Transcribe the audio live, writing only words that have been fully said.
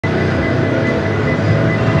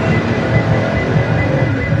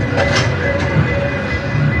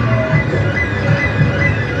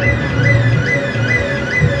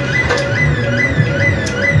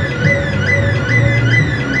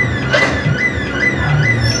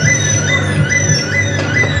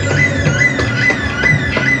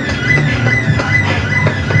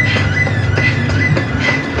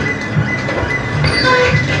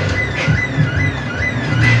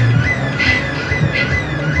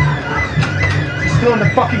still in the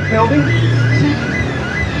fucking building?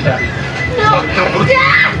 Yeah. No!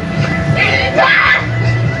 Dad! Dad!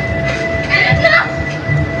 No!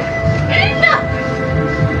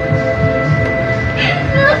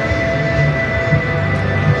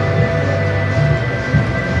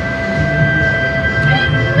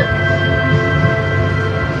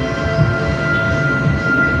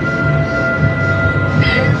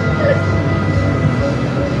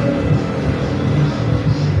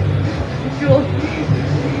 Joel,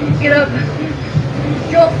 get up.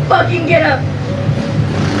 Joel, fucking get up.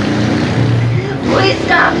 Please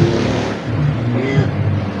stop.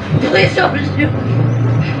 Please don't shoot me.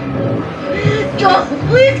 Joel,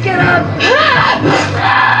 please get up. No!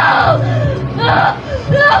 No!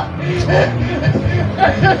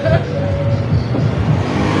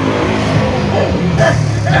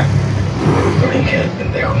 Origen,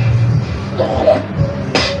 pendejo.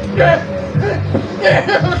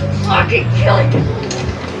 Fucking killing me.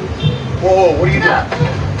 Whoa, what are you doing?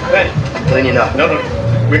 Benny, I'm letting you know. No.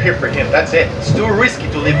 We're here for him. That's it. It's too risky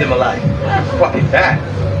to leave them alive. It's fucking bad.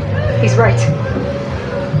 He's right.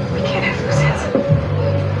 We can't have loose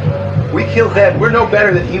ends. We killed them. We're no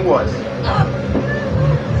better than he was.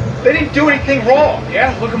 They didn't do anything wrong.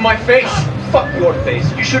 Yeah, look at my face. Fuck your face.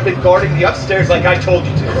 You should have been guarding the upstairs like I told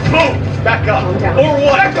you to. Move! Back up. Calm down. Or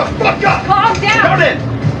what? Back the fuck up! Calm down! Down in!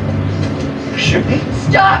 Shoot me?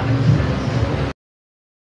 Stop!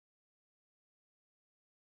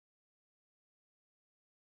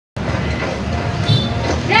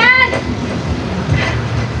 Dad!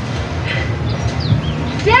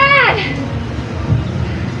 Dad!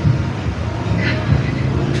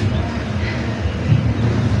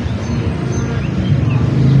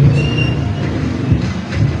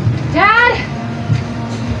 Dad!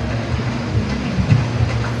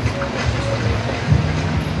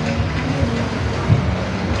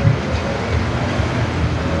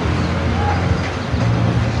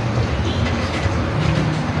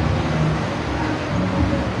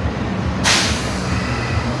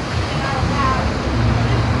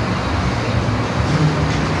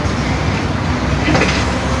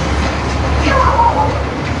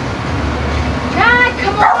 Dad,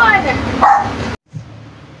 come on!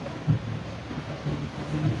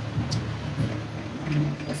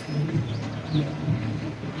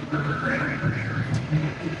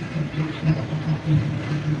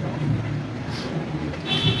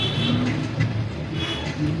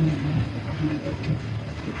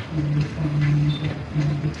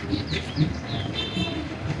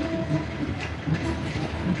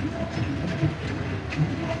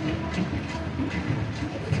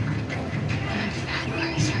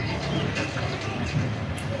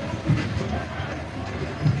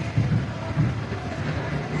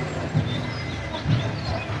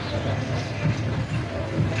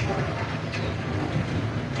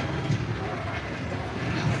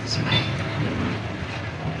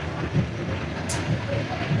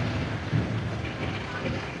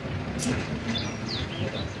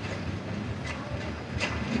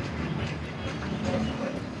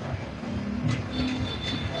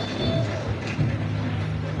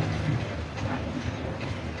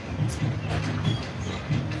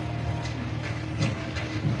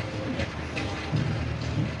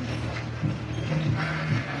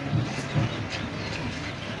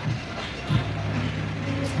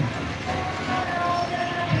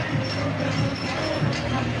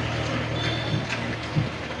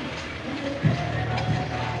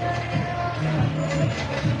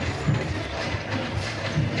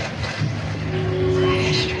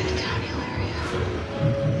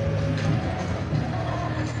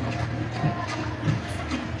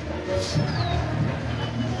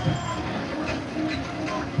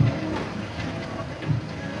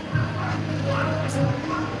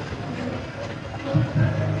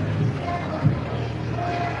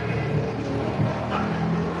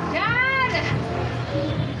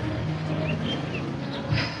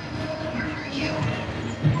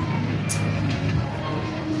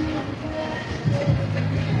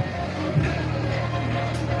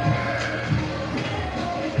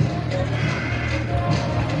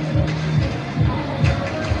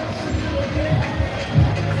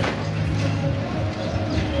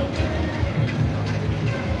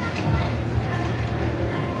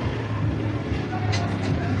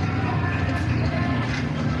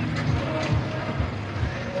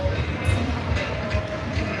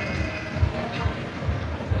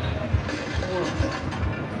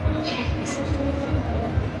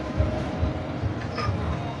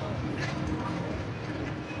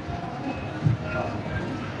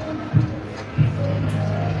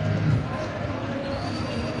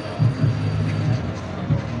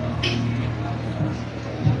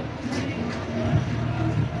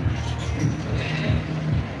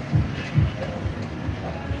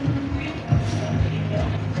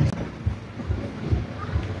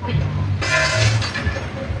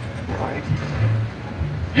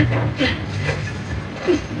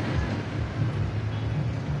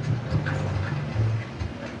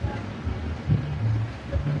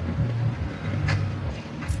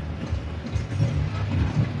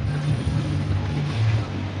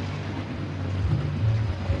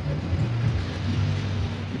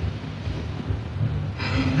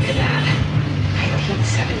 Look at that.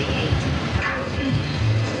 1978.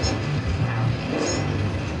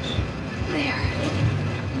 There.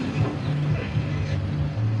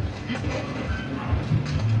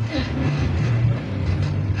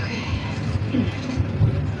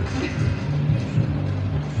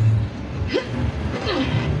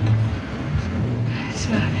 It's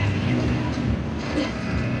not heavy.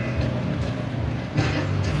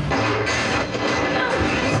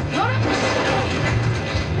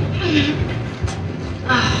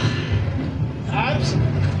 Abs?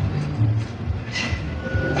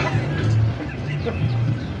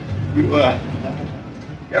 You, got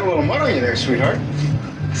a little mud on you there, sweetheart.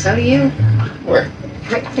 So do you. Where?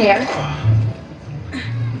 Right there.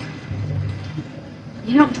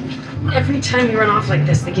 You know, every time you run off like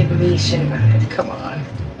this, they give me shit about it. Come on.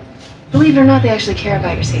 Believe it or not, they actually care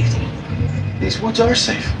about your safety. These woods are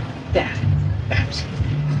safe. Dad. Abs.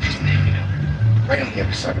 She's hanging out. Right on the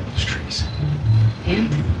other side of those trees. And?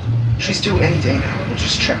 She's due any day now. We'll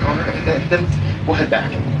just check on her and then we'll head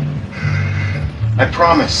back. I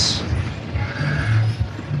promise.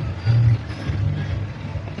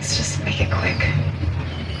 Let's just make it quick.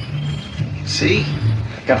 See?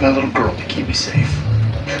 Got my little girl to keep me safe.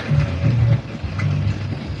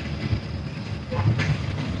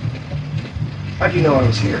 How'd you know I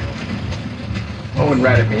was here? Owen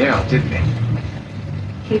ratted me out, didn't he?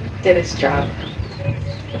 He did his job.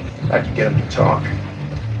 How'd you get him to talk?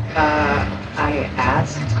 I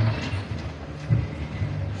asked.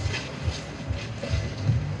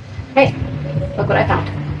 Hey, look what I found.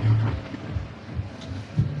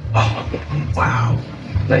 Oh, wow.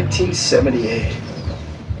 1978.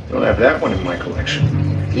 Don't have that one in my collection.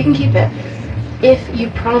 You can keep it. If you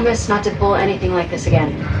promise not to pull anything like this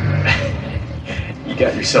again. You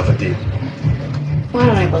got yourself a deal. Why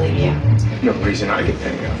don't I believe you? No reason I can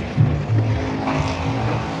think of.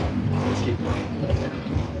 Let's keep going.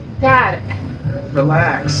 Dad!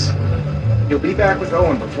 Relax. You'll be back with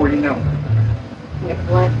Owen before you know.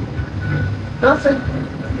 What? Nothing.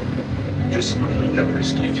 Just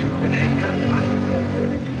noticed you two have been hanging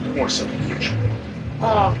out. More so than usual.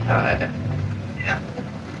 Oh, God. Yeah.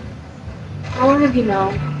 How long have you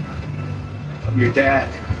known? I'm your dad.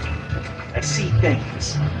 I see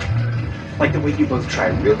things. Like the way you both try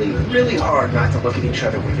really, really hard not to look at each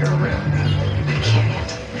other when you're around. I can't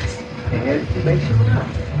handle this. And it makes you laugh.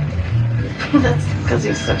 That's because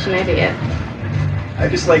he's such an idiot. I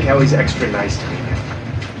just like how he's extra nice to me.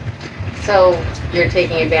 So, you're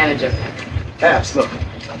taking advantage of him? Abs, look.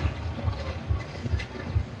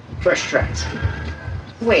 Fresh tracks.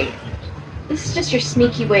 Wait. This is just your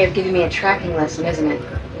sneaky way of giving me a tracking lesson, isn't it?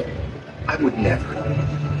 I would never.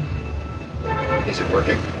 Is it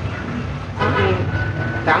working?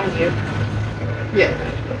 Found you. Yeah.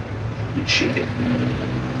 You cheated.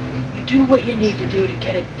 You do what you need to do to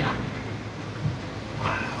get it done.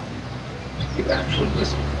 Wow. You actually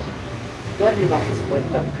listen. Everybody's with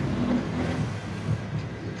them.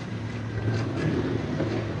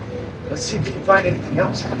 Let's see if we can find anything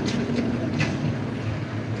else.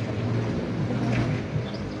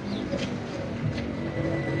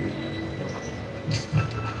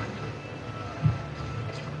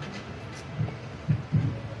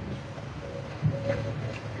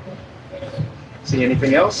 See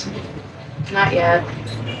anything else? Not yet.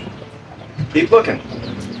 Keep looking.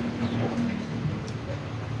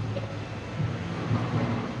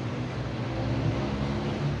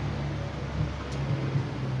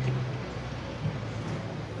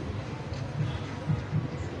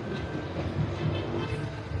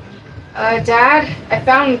 Dad, I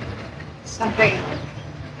found something.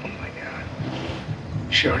 Oh my God.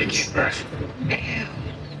 She already gave birth.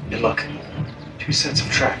 And look, 2 sets of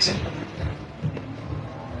tracks.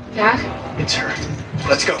 Dad? It's her.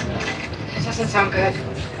 Let's go. That doesn't sound good.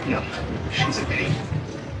 No, she's a pain.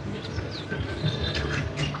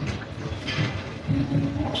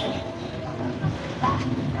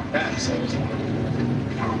 Abs.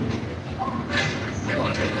 Come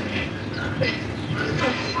on.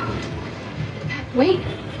 Wait,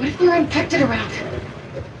 what if they're infected around?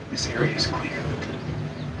 This area is clear.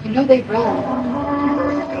 You know they roam. You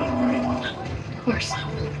brought your gun, right? Of course.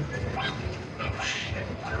 Oh, shit.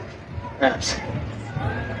 Abs.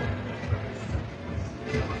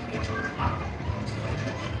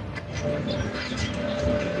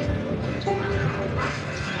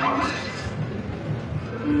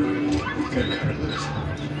 It's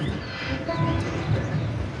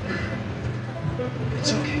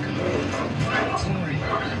okay, come on. Don't worry.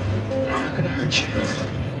 I'm not gonna hurt you.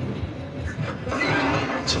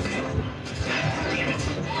 It's okay. Damn it.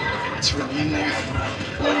 It's really in there.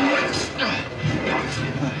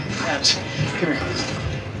 Abs, come here.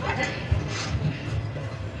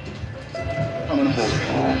 I'm gonna hold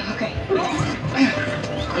her. Okay.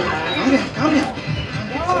 Calm down.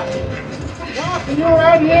 You're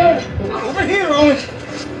around here. Over here, Owen.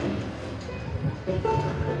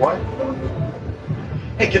 What?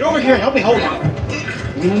 Hey, get over here and help me hold her.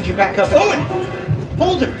 We need you back up. Owen!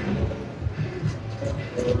 Hold her!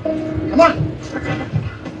 Come on!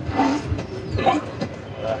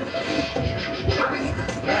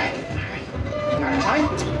 Alright. Time?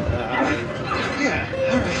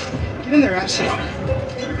 Yeah, alright. Get in there, Abs.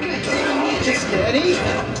 Get steady.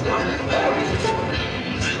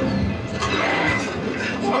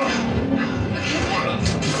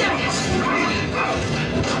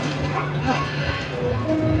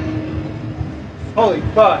 Holy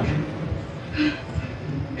fuck.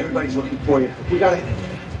 Everybody's looking for you. We gotta...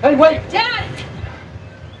 Hey, wait! Dad!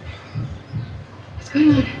 What's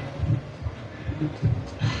going on?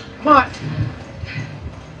 Come on!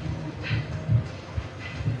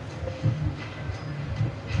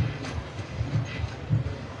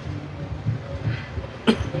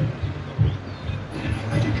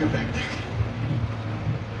 I think you're back there.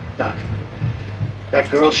 Doc,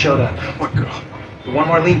 that girl showed up. What girl? The one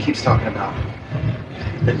Marlene keeps talking about.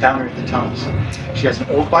 They found her at the tunnels. She has an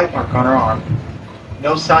old bite mark on her arm.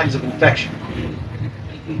 No signs of infection.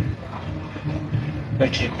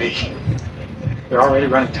 That can't be. They're already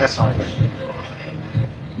running tests on her.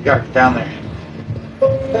 You gotta get down there.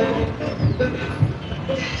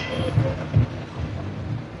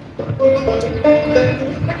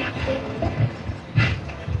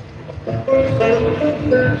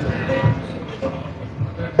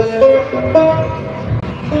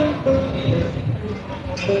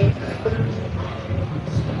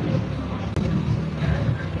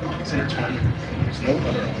 There's no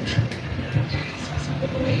other option.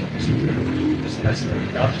 This necessary,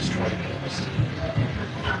 not destroyed.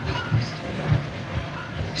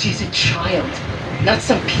 She's a child, not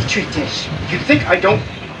some petri dish. You think I don't...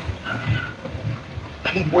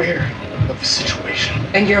 I'm aware of the situation.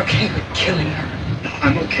 And you're okay with killing her? No,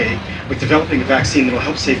 I'm okay with developing a vaccine that will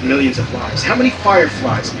help save millions of lives. How many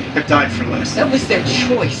fireflies have died for less? That was their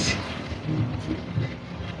choice.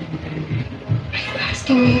 Are you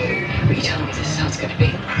asking me? Or are you telling me this is how it's gonna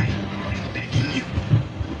be? I'm begging you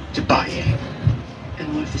to buy in.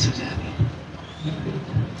 And what if this was happening?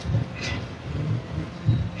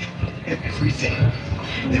 Everything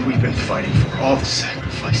that we've been fighting for, all the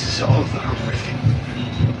sacrifices, all of the horrific,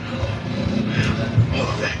 all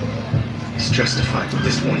of that is justified with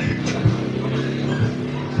this one act.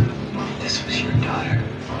 This was your daughter.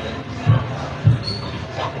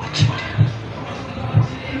 What would you do?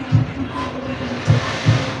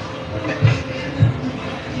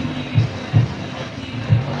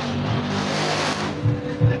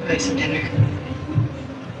 I'll buy some dinner.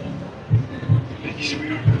 Thank you,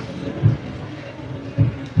 sweetheart.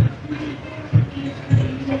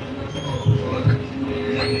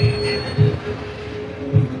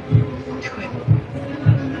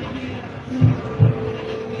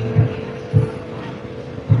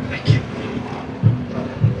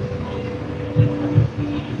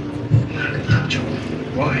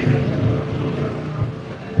 Why?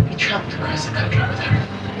 He traveled across the country with her.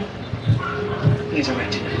 He's a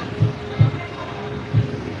right to know.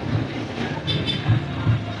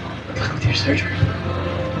 Good luck with your surgery.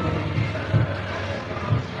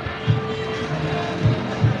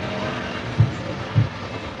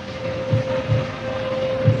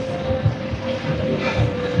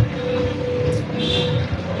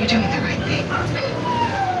 You're doing the right thing.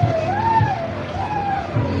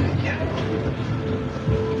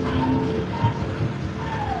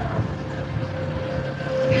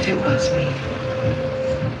 If it was me,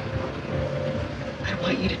 I'd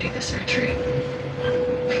want you to do the surgery.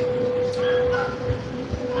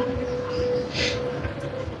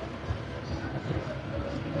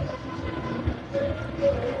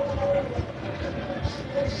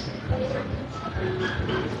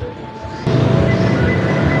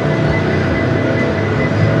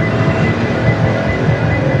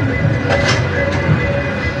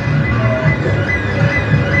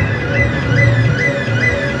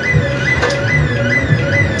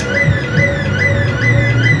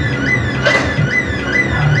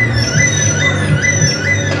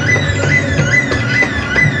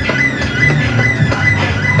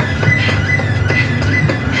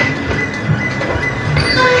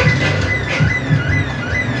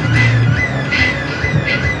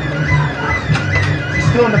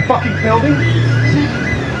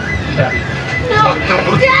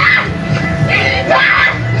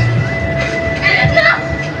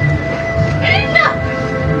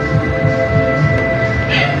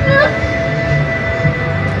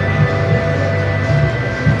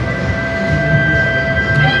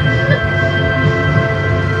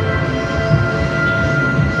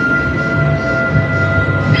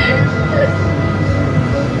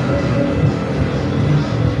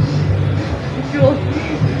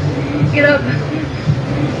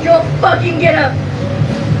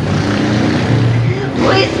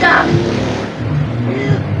 Please stop!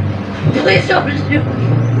 Please don't shoot me!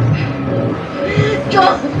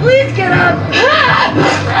 Joel, please get up!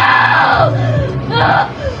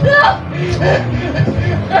 No!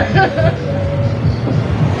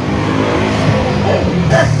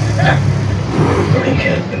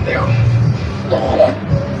 Brinque, pendejo.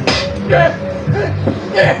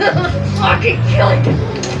 Fucking killing me!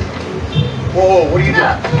 Whoa, what are you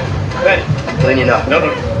doing? Ben, cleaning up. No,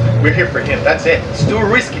 we're here for him. That's it. It's too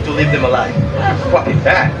risky to leave them alive. Fucking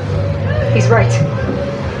bad. He's right.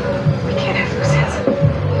 We can't have loose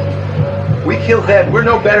ends. We killed them. We're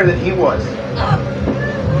no better than he was.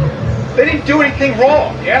 They didn't do anything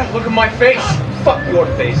wrong. Yeah, look at my face. Fuck your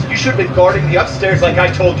face. You should have been guarding the upstairs like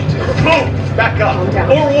I told you to. Move! Back up. Calm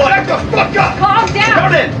down. Or what? Back the fuck up! Calm down!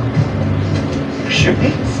 Come in! Shoot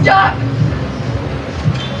me? Stop!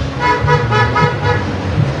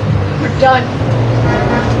 We're done.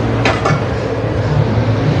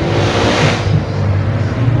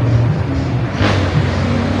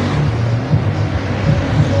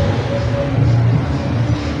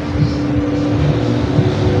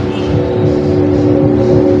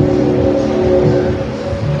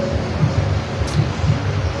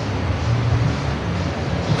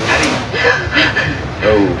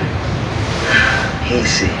 Oh,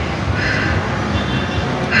 easy.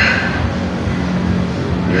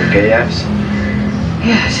 You okay, Abs?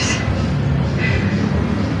 Yeah, just...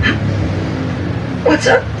 What's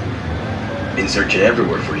up? Been searching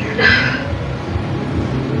everywhere for you.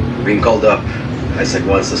 Being called up. Isaac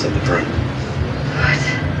wants us at the front. What?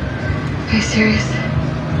 Are you serious?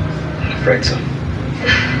 I'm afraid so.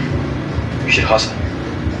 You should hustle.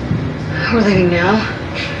 We're leaving now?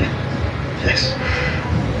 Yes.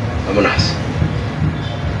 Vámonos.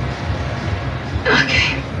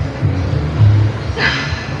 Okay.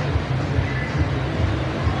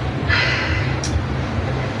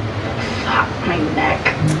 Fuck my neck.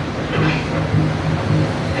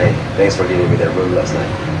 Hey, thanks for giving me that room last night.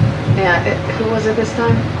 Yeah, who was it this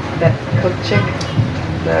time? That cook chick?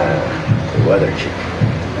 Nah, the weather chick.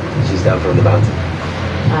 She's down from the mountain.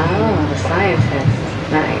 Oh, the scientist.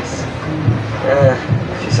 Nice.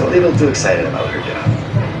 She's a little too excited about her job.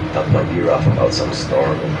 Thought my ear off about some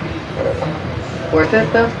storm. I don't know. Worth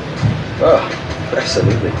it, though? Oh,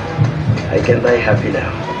 absolutely. I can die happy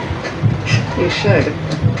now. You should.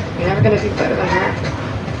 You're never gonna be better than her.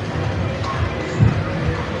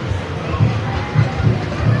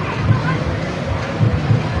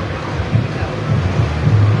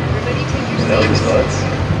 Smell these buds.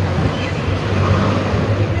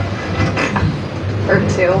 Or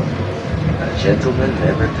two. A gentleman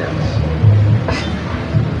never tells.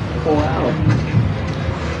 Wow.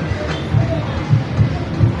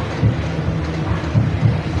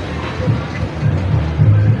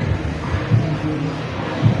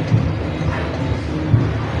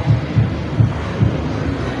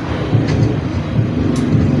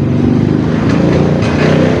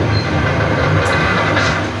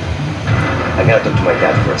 I gotta talk to my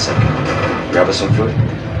dad for a second. Grab us some food.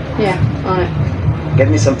 Yeah, on it. Get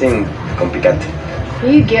me something con picante.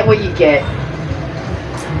 You get what you get.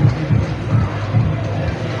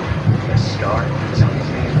 A scar is on his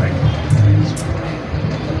name, right?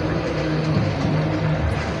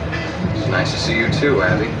 It's nice to see you too,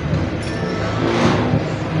 Abby.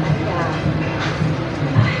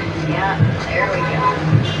 Yeah, there we go.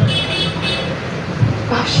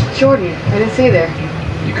 Oh, Jordan, I didn't see you there.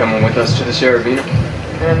 You coming with us to the Saravina?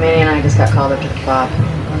 Manny and I just got called up to the fob.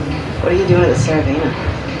 What are you doing at the Saravina?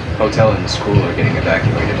 Hotel and the school are getting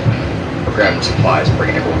evacuated. We're grabbing supplies and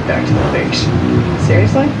bringing everyone back to the base.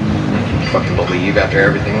 Seriously? Can you fucking believe after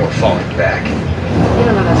everything we're falling back? You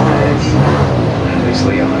don't know that's what it is. At least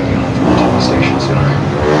Leon and I get home from the station sooner.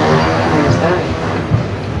 There's that.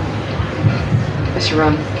 I should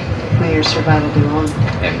run. May your survival be long.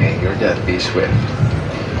 And may your death be swift.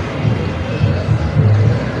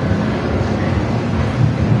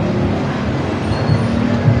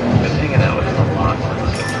 Been hanging out with him a lot.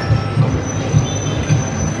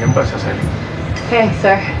 ¿Qué pasa, Sally? Hey,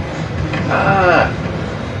 sir. Ah,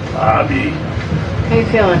 Abby. How you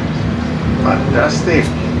feeling? Fantastic.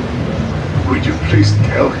 Would you please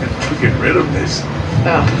tell him to get rid of this?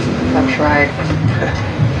 Oh, I've tried.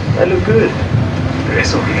 I look good.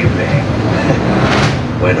 Es horrible.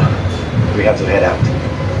 Bueno, we have to head out.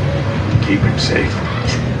 Keep him safe.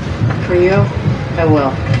 For you, I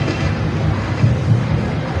will.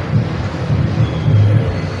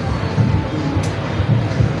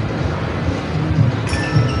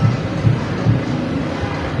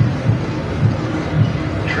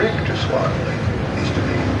 Trick to swallowing is to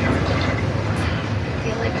be I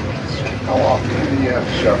feel like I'm being stripped How often do you have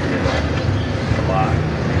to sharpen your knife? Come on.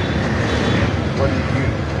 What do you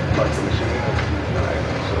like to listen to?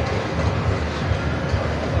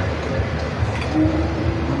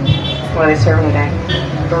 What are they serving today?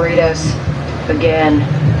 Burritos. Again.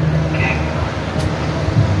 Okay.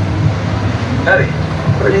 Abby,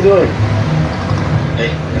 what are you doing?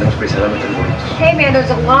 Hey, tenemos prisa, dame tus burritos. Hey man,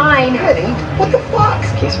 there's a line. Eddie, what the fuck?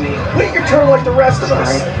 Excuse me. Wait your turn like the rest of us.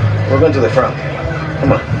 Sorry. We're going to the front.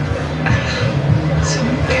 Come on. So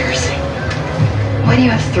embarrassing. Why do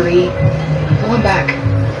you have 3? Pull him back.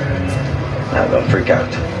 Now don't freak out.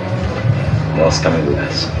 Mel's coming with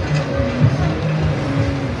us.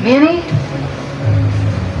 Manny?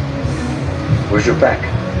 Where's your pack?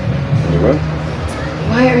 In the room?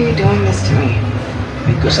 Why are you doing this to me?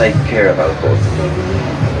 Because I care about both of you.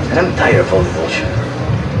 And I'm tired of all the bullshit.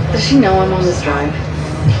 Does she know I'm on this drive?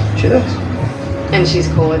 She does. And she's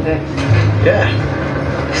cool with it? Yeah.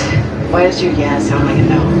 Why does your yeah sound like a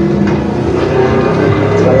no?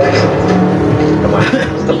 It's my accent. Come on,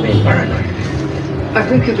 stop being paranoid. I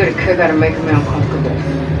think you're gonna cook out and make me uncomfortable.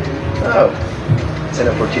 Oh. It's an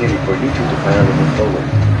opportunity for you two to finally move forward.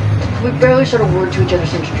 We barely said a word to each other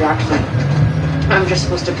since Jackson. I'm just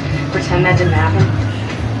supposed to pretend that didn't happen?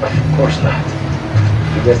 Of course not.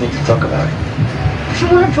 You guys need to talk about it. She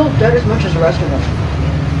wanted Joel dead as much as the rest of us.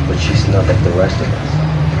 But she's not like the rest of us.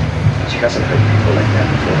 She hasn't hurt people like that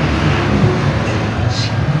before.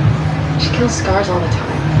 She kills scars all the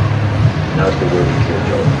time. Now's the way we kill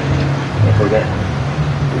Joel. Don't forget.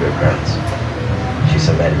 We're friends. She's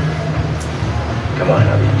a medic. Come on,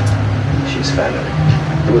 Abby. She's family.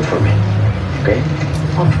 Do it for me. Okay?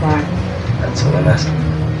 I'll try. That's all I'm asking.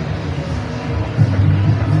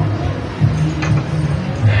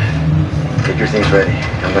 Get your things ready.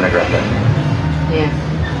 I'm gonna grab them. Yeah.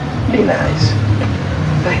 Be nice.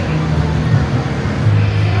 Bye.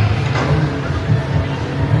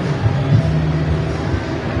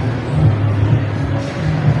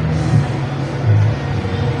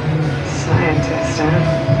 Scientist,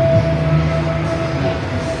 huh?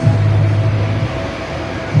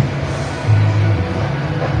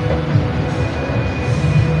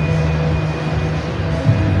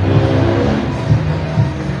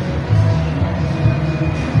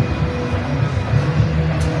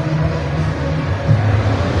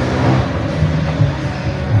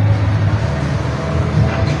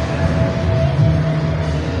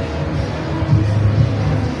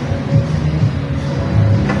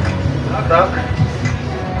 Doc.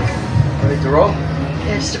 Ready to roll?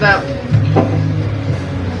 Yeah, just about.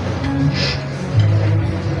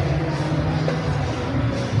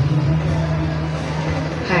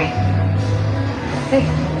 Hi. Hey. I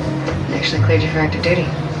actually cleared you for active duty.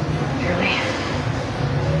 Barely.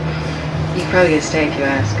 You could probably get a stay if you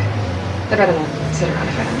ask. I'd rather not sit around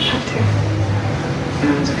if I don't have to.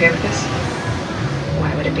 No one's okay with this?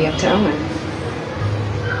 Why would it be up to Owen?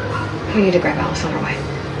 We need to grab Alice on our way.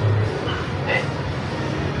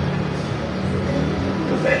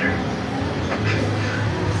 Do better.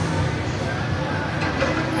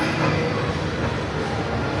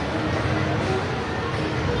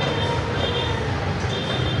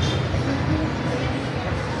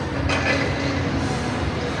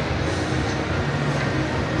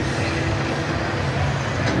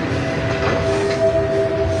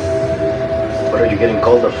 What are you getting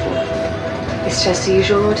called up for? It's just the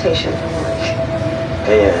usual rotation.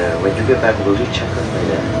 Hey, when you get back, will you check on my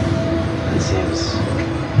dad? He seems,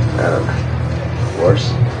 I don't know,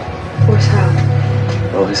 worse. Worse how?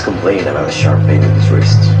 Well, he's complaining about a sharp pain in his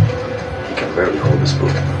wrist. He can barely hold the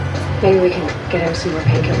spoon. Maybe we can get him some more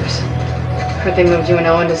painkillers. Heard they moved you and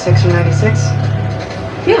Owen to Section 96.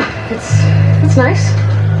 Yeah, it's nice.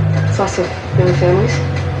 It's lots of young families.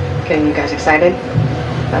 Getting you guys excited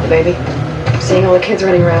about the baby. Seeing all the kids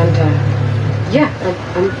running around. Yeah,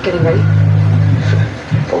 I'm getting ready.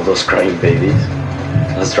 All those crying babies.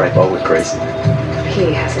 Let's drive Owen crazy.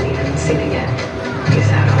 He hasn't even seen it yet. He's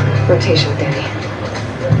out on rotation with Danny.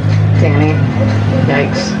 Danny?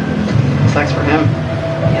 Yikes. Sucks for him.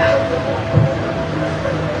 Yeah.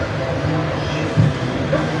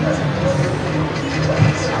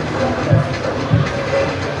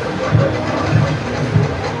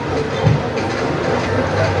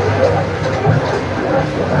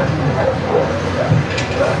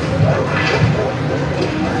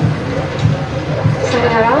 Sign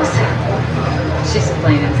out, Alice? She's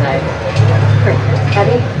playing inside. Great.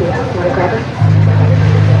 Abby, you want to grab her?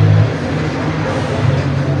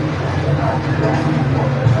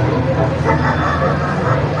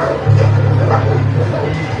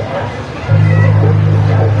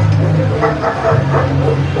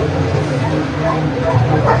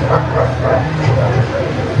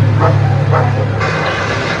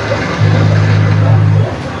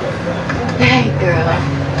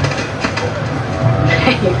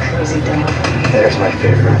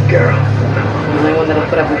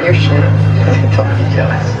 Don't be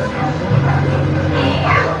jealous.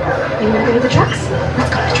 You wanna go to the trucks? Let's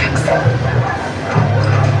go to the trucks.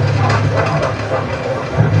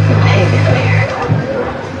 Hey there.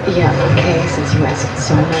 Yeah, okay, since you asked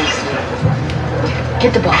so nicely.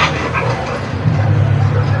 Get the ball.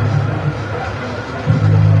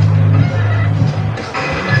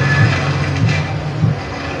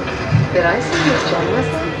 Did I see Miss Jen last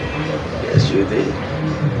night? Yes, you did.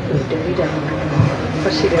 You dirty devil.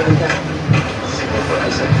 What's she doing with that?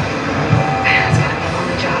 Supervising. Man, it's gotta be a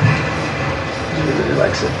lonely job. She really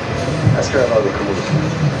likes it. Ask her about the community.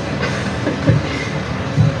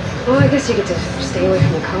 Well, I guess you get to stay away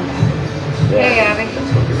from the compound. Hey, Abby.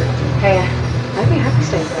 That's what you're into. Hey, I'd be happy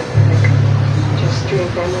staying there. Just dream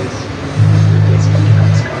families. It's fucking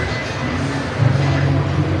nice cars.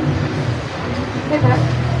 Hey, Pat.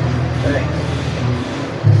 Hey.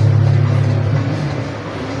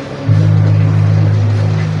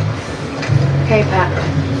 Hey, Pat.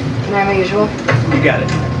 Can I have my usual? You got it.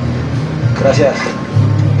 Gracias.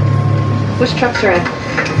 Which trucks are in?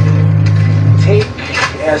 Take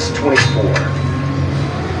S24.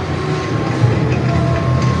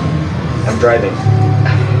 I'm driving.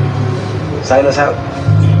 Sign us out.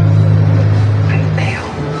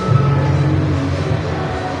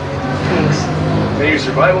 Thanks. May your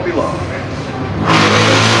survival be long.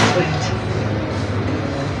 Swift.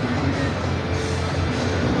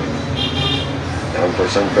 Down for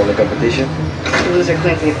some friendly competition? The loser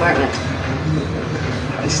cleans the apartment.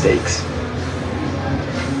 High stakes.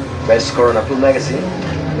 Best score on a full magazine?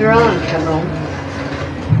 You're on, Cameron.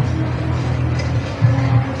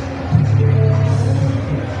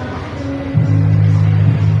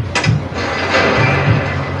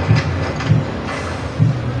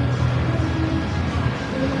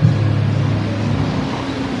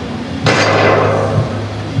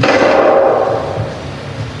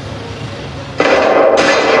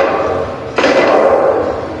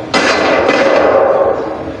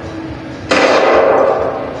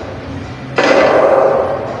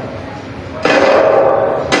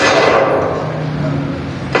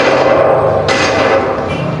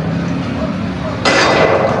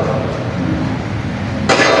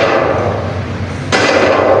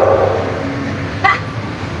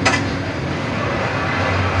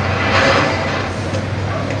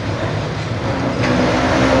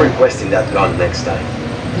 Requesting that gun next time.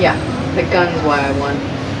 Yeah, the gun's why I won.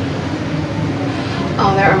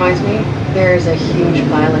 Oh, that reminds me. There's a huge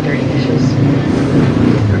pile of dirty dishes.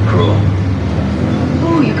 You're cruel.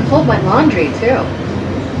 Ooh, you can fold my laundry, too.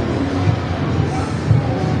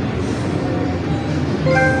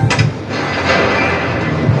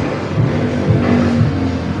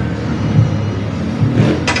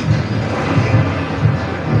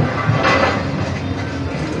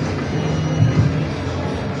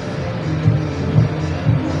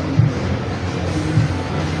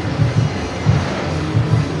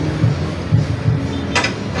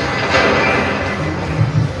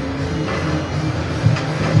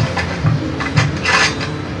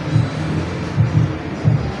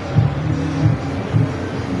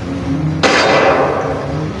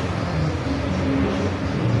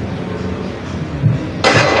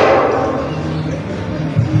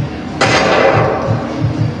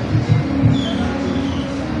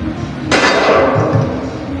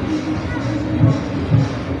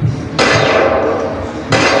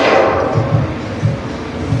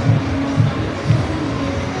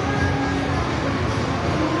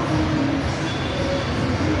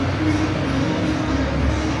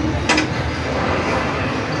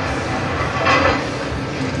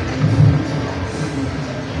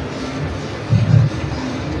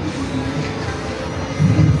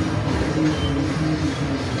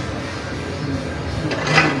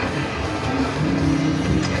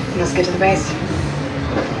 Let's get to the base.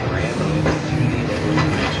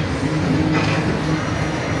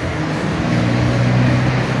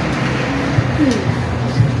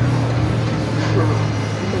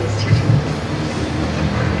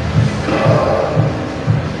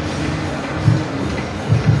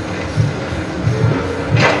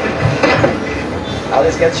 How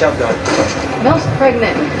this get shop done? Mel's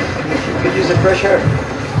pregnant. You could use a fresh air.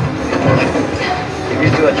 Give you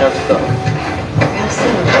two a chance to talk. Gotta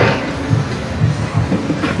celebrate.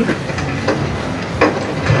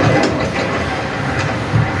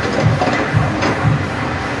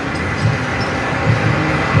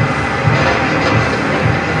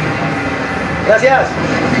 Gracias.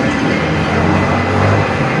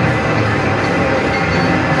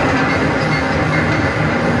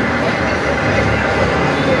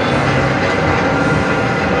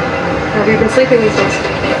 How have you been sleeping these days?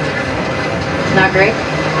 Not great?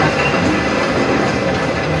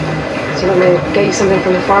 Do you want me to get you something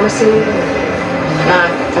from the pharmacy? Nah,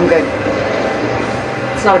 I'm good.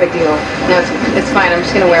 It's not a big deal. No, it's fine. I'm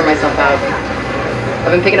just gonna wear myself out.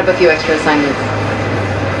 I've been picking up a few extra assignments.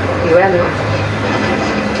 You and me.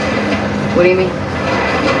 What do you mean?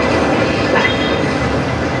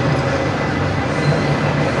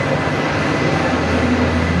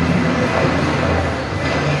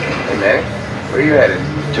 Hey, Manny, where are you headed?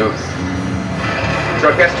 Two.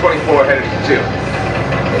 Truck S-24 headed to 2.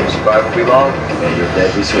 Your survival will be long. And your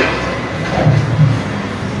dead be sweet.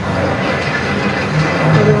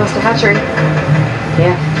 Maybe lost a hatchery.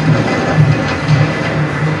 Yeah.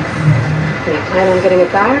 Do you plan on getting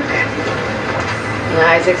it back? No,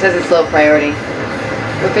 Isaac says it's low priority.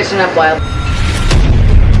 We're fishing up wild.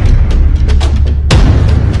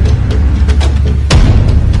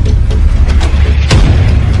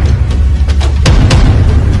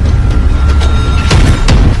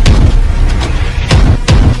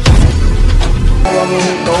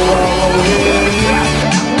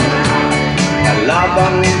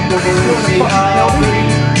 Labang tuloy si Abby.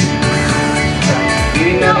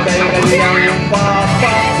 Pinatay kanyang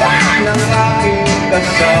papa ng aking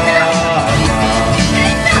kasama.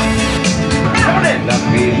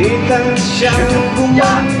 Napilitan siyang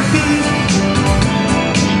gumanti,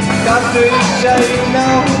 kaso'y siya'y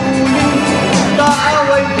nahuli,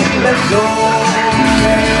 kaaway tila